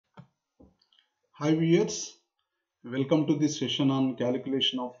Hi viewers, welcome to this session on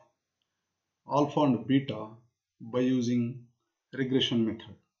calculation of alpha and beta by using regression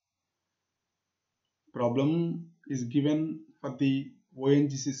method. Problem is given for the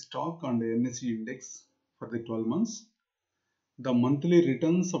ONGC stock and NSE index for the 12 months. The monthly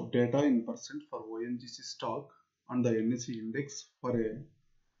returns of data in percent for ONGC stock and the NSE index for a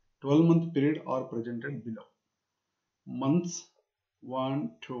 12-month period are presented below. Months 1,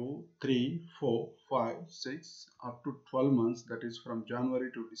 2, 3, 4, 5, 6 up to 12 months, that is from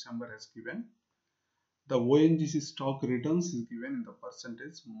January to December has given. The ONGC stock returns is given in the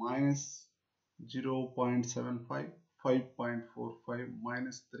percentage minus 0.75, 5.45,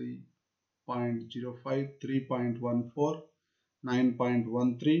 minus 3.05, 3.14,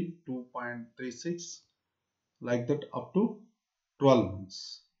 9.13, 2.36, like that up to 12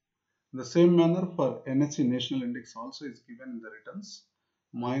 months. In the same manner for NSE national index also is given in the returns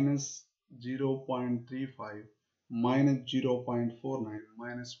minus 0.35, minus 0.49,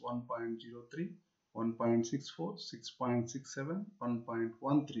 minus 1.03, 1.64, 6.67,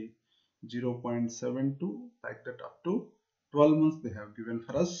 1.13, 0.72, like that up to 12 months they have given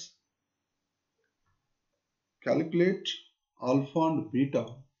for us. Calculate alpha and beta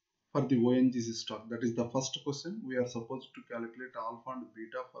for the ONGC stock. That is the first question. We are supposed to calculate alpha and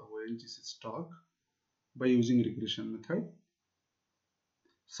beta for ONGC stock by using regression method.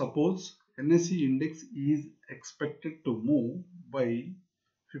 Suppose NSE index is expected to move by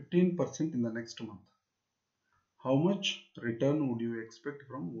 15% in the next month. How much return would you expect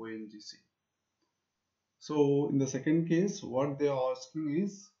from ONGC? So in the second case, what they are asking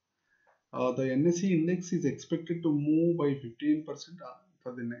is the NSE index is expected to move by 15%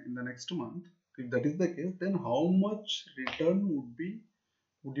 in the next month. If that is the case, then how much return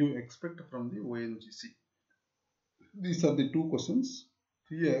would you expect from the ONGC? These are the two questions.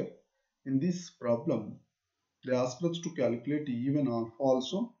 Here in this problem, they asked us to calculate even alpha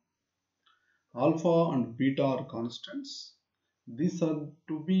also. Alpha and beta are constants. These are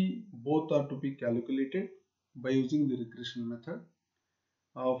both are to be calculated by using the regression method.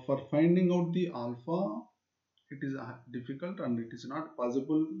 For finding out the alpha, it is difficult and it is not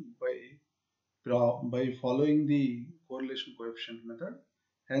possible by following the correlation coefficient method.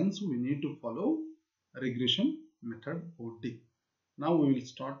 Hence, we need to follow regression method OD. Now we will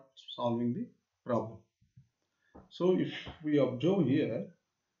start solving the problem. So if we observe here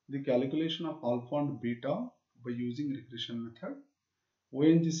the calculation of alpha and beta by using regression method,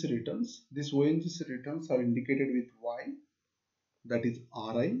 ONGC returns. These ONGC returns are indicated with Y, that is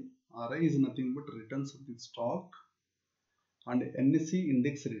RI. RI is nothing but returns of the stock, and NSE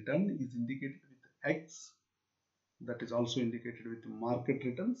index return is indicated with X, that is also indicated with market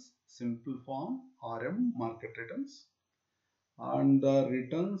returns, simple form RM, market returns, and the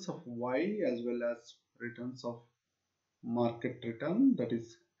returns of Y as well as returns of market return, that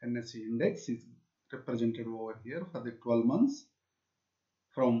is NSE index, is represented over here for the 12 months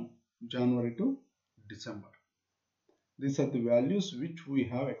from January to December. These are the values which we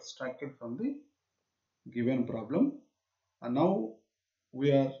have extracted from the given problem, and now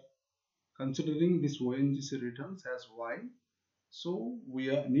we are considering this ONGC returns as Y. So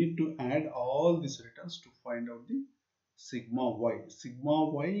we need to add all these returns to find out the sigma Y. Sigma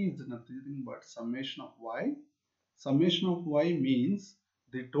Y is nothing but summation of Y. Summation of Y means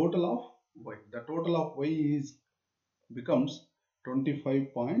the total of Y. The total of Y becomes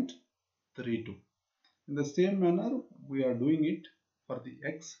 25.32. In the same manner, we are doing it for the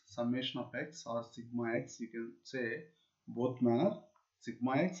X, summation of X or sigma X. You can say both manner,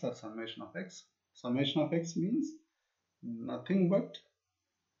 sigma X or summation of X. Summation of X means nothing but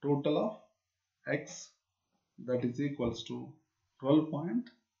total of X, that is equals to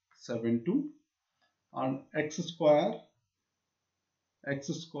 12.72, and X square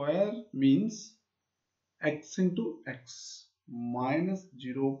means X into X minus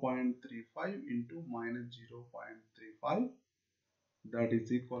 0.35 into minus 0.35, that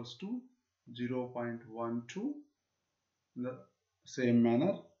is equals to 0.12. In the same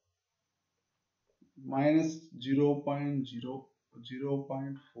manner, minus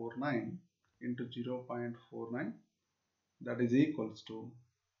 0.49 into 0.49, that is equals to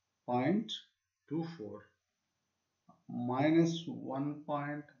 0.24, minus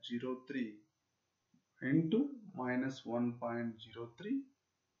 1.03 into minus 1.03,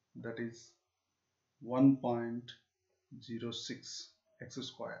 that is 1.06 X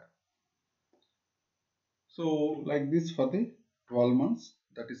square. So like this for the 12 months,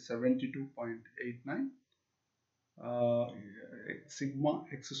 that is 72.89. Sigma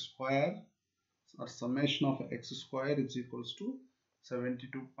X square or summation of X square is equals to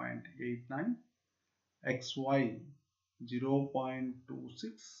 72.89. xy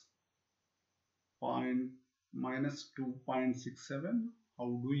 0.26 minus 2.67.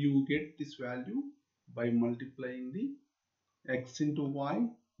 How do you get this value? By multiplying the x into y,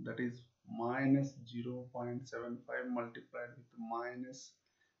 that is minus 0.75 multiplied with minus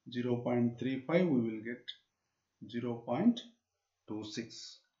 0.35, we will get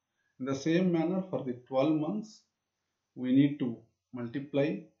 0.26. In the same manner, for the 12 months, we need to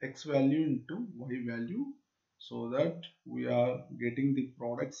multiply x value into y value, so that we are getting the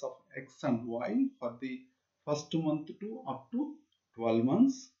products of x and y for the first month to up to 12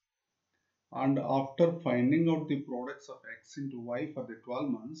 months. And after finding out the products of x into y for the 12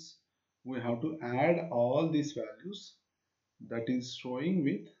 months, we have to add all these values, that is showing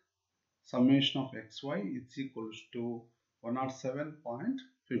with summation of xy is equals to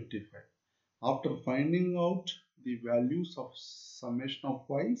 107.55. After finding out the values of summation of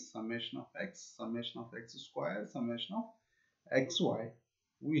y, summation of x, summation of x square, summation of xy,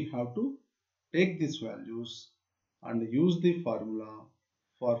 we have to take these values and use the formula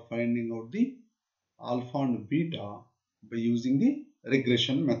for finding out the alpha and beta by using the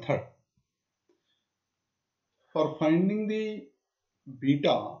regression method. For finding the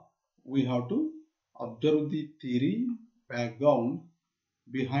beta, we have to observe the theory background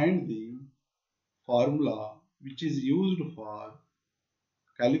behind the formula which is used for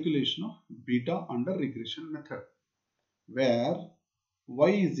calculation of beta under regression method, where y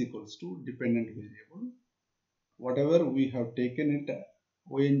is equals to dependent variable. Whatever we have taken it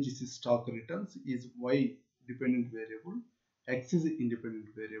ONGC stock returns is y dependent variable, x is independent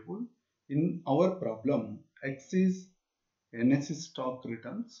variable. In our problem, x is NSE stock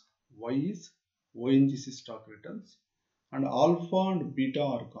returns, y is ONGC stock returns, and alpha and beta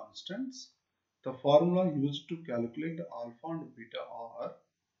are constants. The formula used to calculate alpha and beta are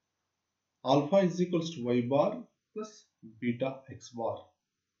alpha is equals to y bar plus beta x bar.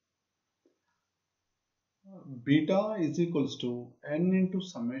 Beta is equals to n into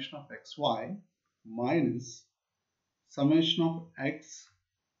summation of xy minus summation of x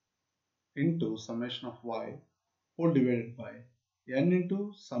into summation of y whole divided by n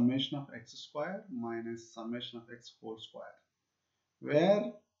into summation of x square minus summation of x whole square,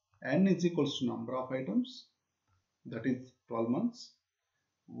 where n is equals to number of items, that is 12 months.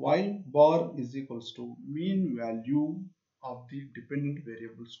 Y bar is equals to mean value of the dependent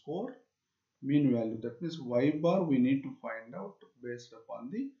variable score, mean value, that means y bar we need to find out based upon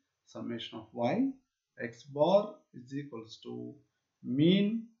the summation of y. X bar is equals to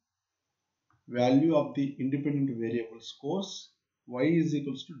mean value of the independent variable scores, y is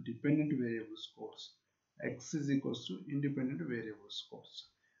equals to dependent variable scores, x is equals to independent variable scores.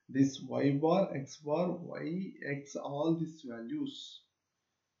 This y bar, x bar, y, x, all these values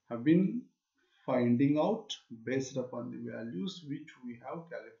have been finding out based upon the values which we have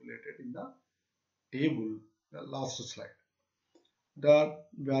calculated in the table, the last slide. The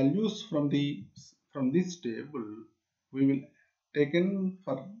values from this table we will taken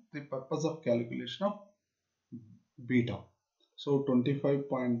for the purpose of calculation of beta. So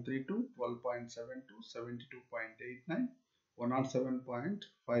 25.32, 12.72, 72.89,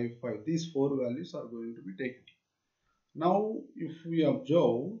 107.55. These four values are going to be taken. Now if we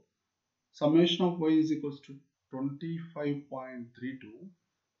observe, summation of y is equals to 25.32,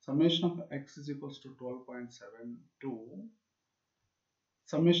 summation of x is equals to 12.72,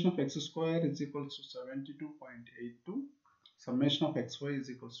 summation of x square is equals to 72.82, summation of xy is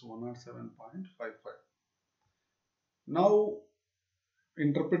equals to 107.55. Now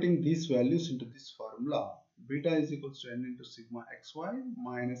interpreting these values into this formula, beta is equals to n into sigma xy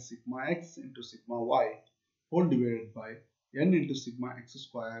minus sigma x into sigma y whole divided by n into sigma x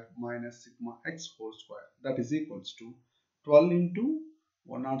square minus sigma x whole square, that is equals to 12 into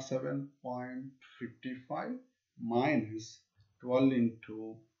 107.55 minus 12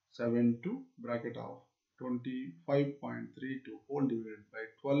 into 72 bracket of 25.32 whole divided by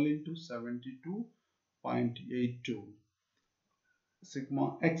 12 into 72.82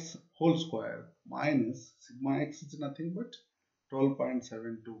 sigma x whole square minus sigma x is nothing but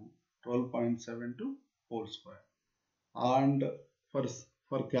 12.72 whole square. And for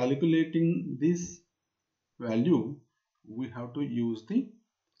calculating this value, we have to use the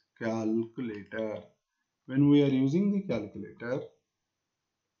calculator. When we are using the calculator,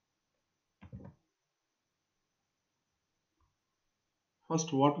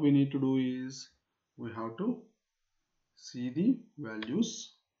 first what we need to do is we have to see the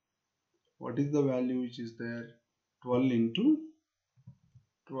values. What is the value which is there? 12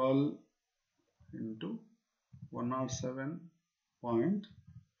 into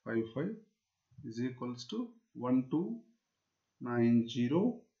 107.55 is equals to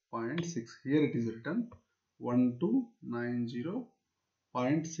 1290.6. Here it is written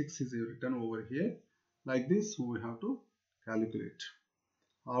 1290.6 is written over here. Like this we have to calculate.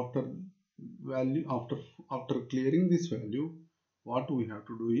 After clearing this value, what we have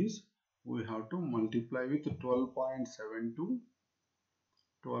to do is we have to multiply with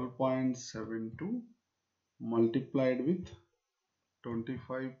 12.72 multiplied with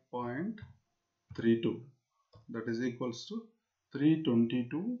 25.32, that is equals to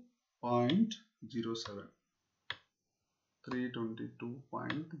 322.07.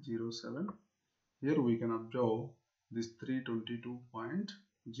 322.07. Here we can observe this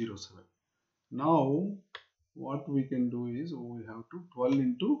 322.07. Now what we can do is we have to 12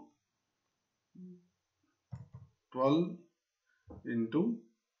 into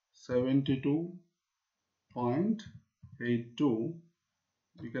 72.82.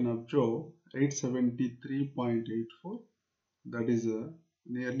 we can observe 873.84, that is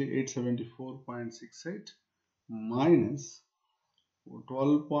nearly 874.68 minus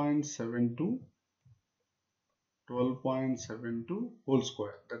 12.72 whole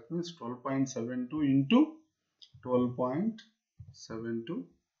square, that means 12.72 into 12.72,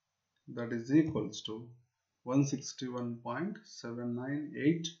 that is equals to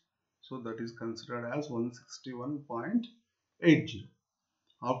 161.798. so that is considered as 161.80.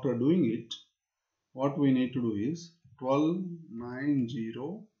 After doing it, what we need to do is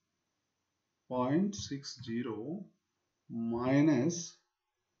 1290.60 minus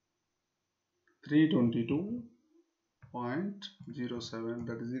 322.07,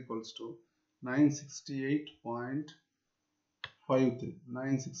 that is equals to 968.53.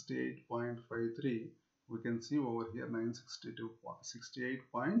 968.53, we can see over here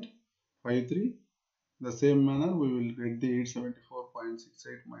 968.53. The same manner we will get the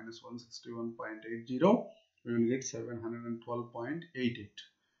 874.68 minus 161.80, we will get 712.88.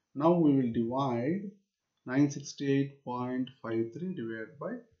 Now we will divide 968.53 divided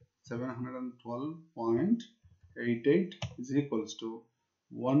by 712.88 is equals to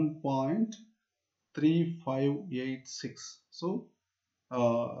 1.3586. So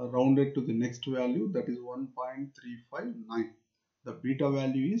rounded to the next value, that is 1.359. The beta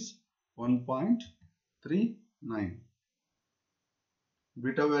value is 1.39.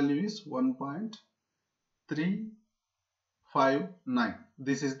 Beta value is 1.359.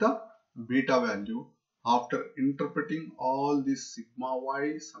 This is the beta value. After interpreting all these sigma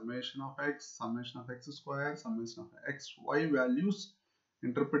y, summation of x square, summation of xy values,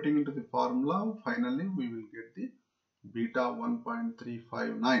 interpreting into the formula, finally we will get the beta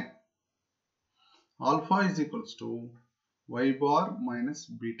 1.359. Alpha is equals to y bar minus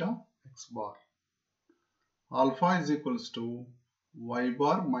beta x bar. Alpha is equals to y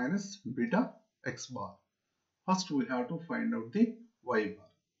bar minus beta x bar. First we have to find out the y bar.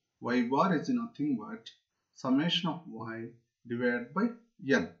 Y bar is nothing but summation of y divided by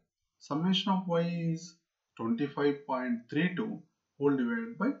n. Summation of y is 25.32 whole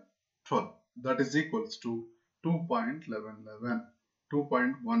divided by 12. That is equals to 2.1111.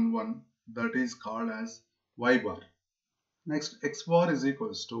 2.11, that is called as y bar. Next, x bar is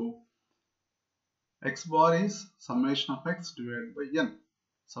equals to, x bar is summation of x divided by n.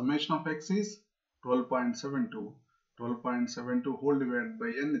 Summation of x is 12.72. 12.72 whole divided by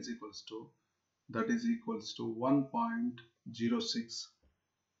n is equals to, that is equals to 1.06,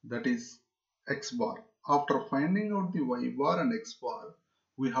 that is x bar. After finding out the y bar and x bar,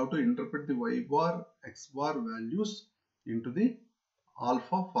 we have to interpret the y bar x bar values into the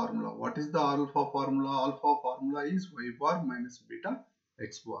alpha formula. What is the alpha formula? Alpha formula is y bar minus beta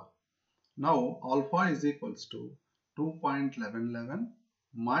x bar. Now alpha is equals to 2.1111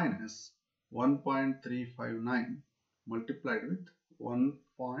 minus 1.359 multiplied with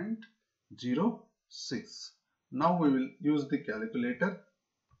 1.06. Now we will use the calculator.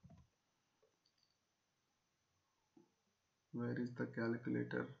 Where is the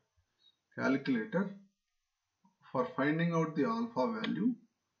calculator? Calculator. For finding out the alpha value,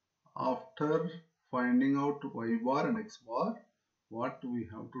 after finding out y bar and x bar, what we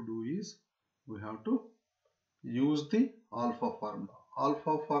have to do is we have to use the alpha formula.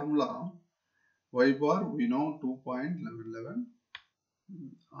 Alpha formula, y bar we know 2.1111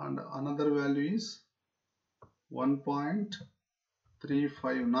 and another value is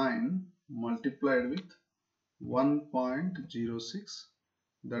 1.359 multiplied with 1.06,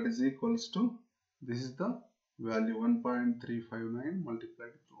 that is equals to, this is the value 1.359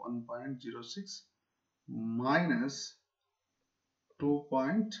 multiplied with 1.06 minus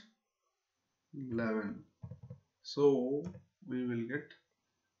 2.11. So we will get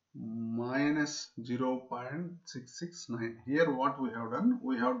minus 0.669. Here what we have done,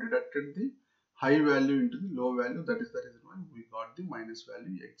 we have deducted the high value into the low value. That is the reason why we got the minus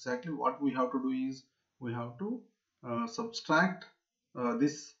value. Exactly what we have to do is we have to subtract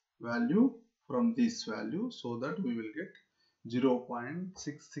this value from this value, so that we will get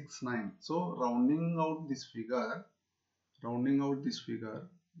 0.669. So rounding out this figure,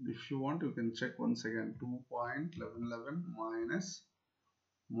 if you want you can check once again. 2.1111 minus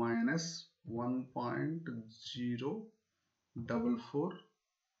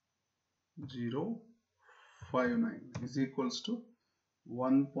 1.044059 is equals to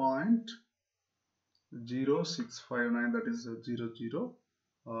 1.0659, that is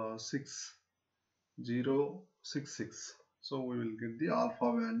 0.06066. So we will get the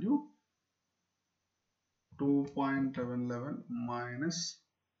alpha value 2.11 minus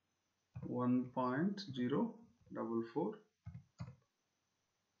 1.044.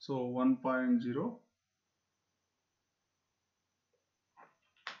 So 1.0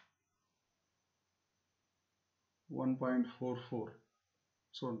 1.44.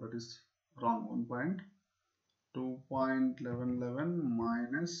 So that is wrong. 2.1111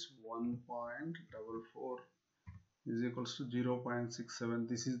 minus 1.44 is equals to 0.67.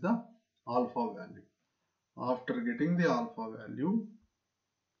 This is the alpha value. After getting the alpha value,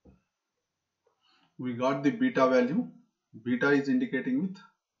 we got the beta value. Beta is indicating with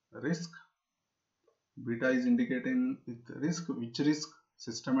risk. Beta is indicating with risk. Which risk?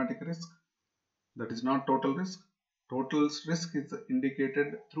 Systematic risk. That is not total risk. Total risk is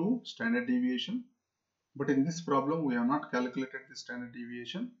indicated through standard deviation. But in this problem, we have not calculated the standard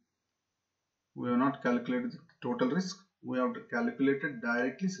deviation. We have not calculated the total risk. We have calculated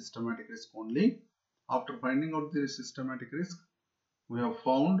directly systematic risk only. After finding out the systematic risk, we have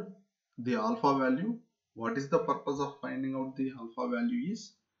found the alpha value. What is the purpose of finding out the alpha value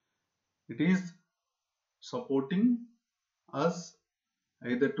is? It is supporting us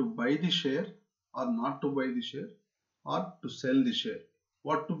either to buy the share or not to buy the share, or to sell the share.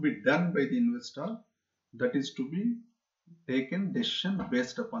 What to be done by the investor? That is to be taken decision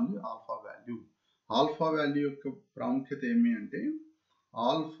based upon the alpha value. Alpha value యొక్క ప్రాముఖ్యత ఏమి అంటే,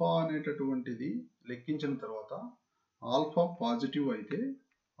 alpha అనేటటువంటిది లెక్కించిన తర్వాత alpha positive అయితే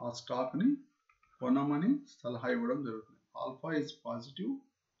ఆ స్టాక్ని కొనమని సలహా ఇవ్వడం జరుగుతుంది. Alpha is positive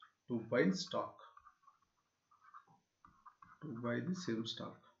to buy stock, to buy the same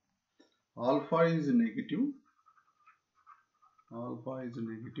stock. Alpha is negative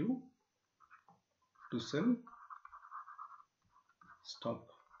to sell stock.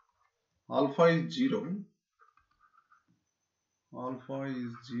 Alpha is 0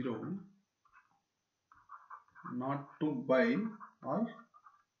 not to buy or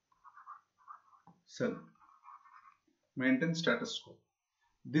sell, maintain status quo.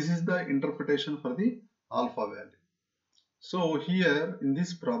 This is the interpretation for the alpha value. So here in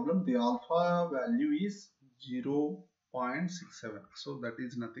this problem the alpha value is 0.67. so that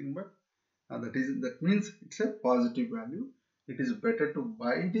is nothing but that means it's a positive value. It is better to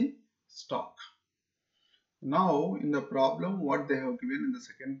buy the stock. Now in the problem what they have given in the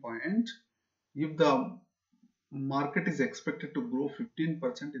second point, if the market is expected to grow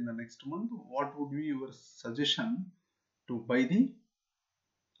 15% in the next month, what would be your suggestion to buy the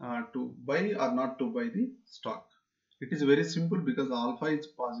to buy or not to buy the stock? It is very simple, because alpha is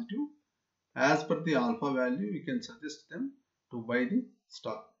positive. As per the alpha value, we can suggest them to buy the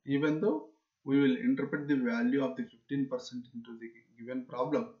stock, even though we will interpret the value of the 15% into the given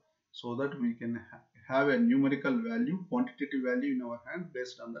problem, so that we can have a numerical value, quantitative value in our hand.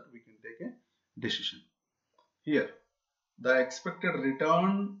 Based on that we can take a decision. Here the expected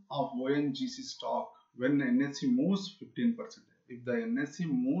return of ONGC stock when NSE moves 15%. If the NSE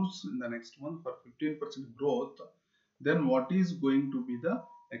moves in the next month for 15% growth, then what is going to be the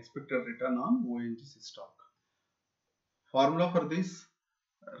expected return on ONGC stock? Formula for this,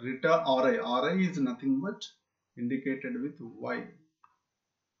 return RI is nothing but indicated with Y.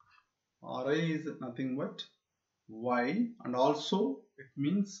 RI is nothing but Y, and also it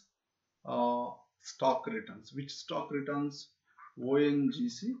means stock returns. Which stock returns?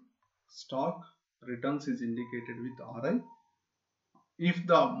 ONGC stock returns is indicated with RI. If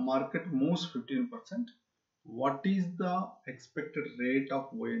the market moves 15%, what is the expected rate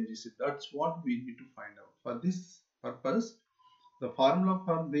of ONGC? That's what we need to find out. For this purpose, the formula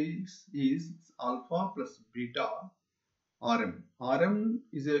for this is alpha plus beta RM. RM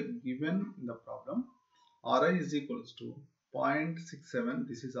is a given in the problem. RI is equals to 0.67.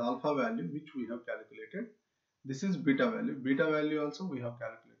 This is alpha value which we have calculated. This is beta value. Beta value also we have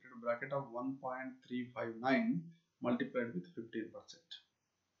calculated. Bracket of 1.359 multiplied with 15%.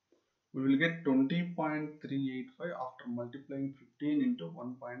 we will get 20.385 after multiplying 15 into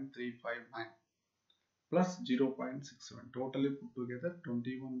 1.359 plus 0.67. Totally put together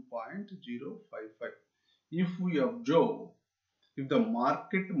 21.055. If we observe, if the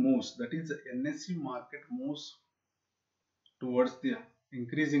market moves, that is the NSE market moves towards the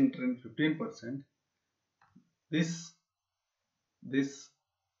increasing trend 15%, this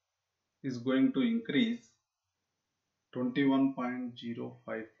is going to increase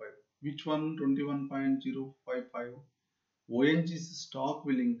 21.055. Which one 21.055? ONGC stock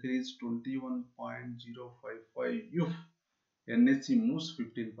will increase 21.055 if NSE moves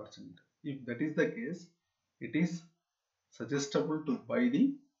 15%. If that is the case, it is suggestible to buy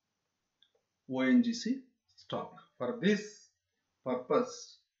the ONGC stock. For this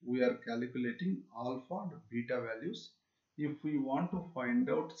purpose, we are calculating alpha and beta values. If we want to find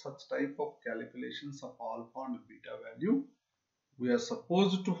out such type of calculations of alpha and beta value, we are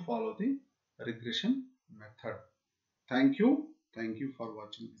supposed to follow the regression method. Thank you for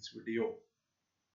watching this video.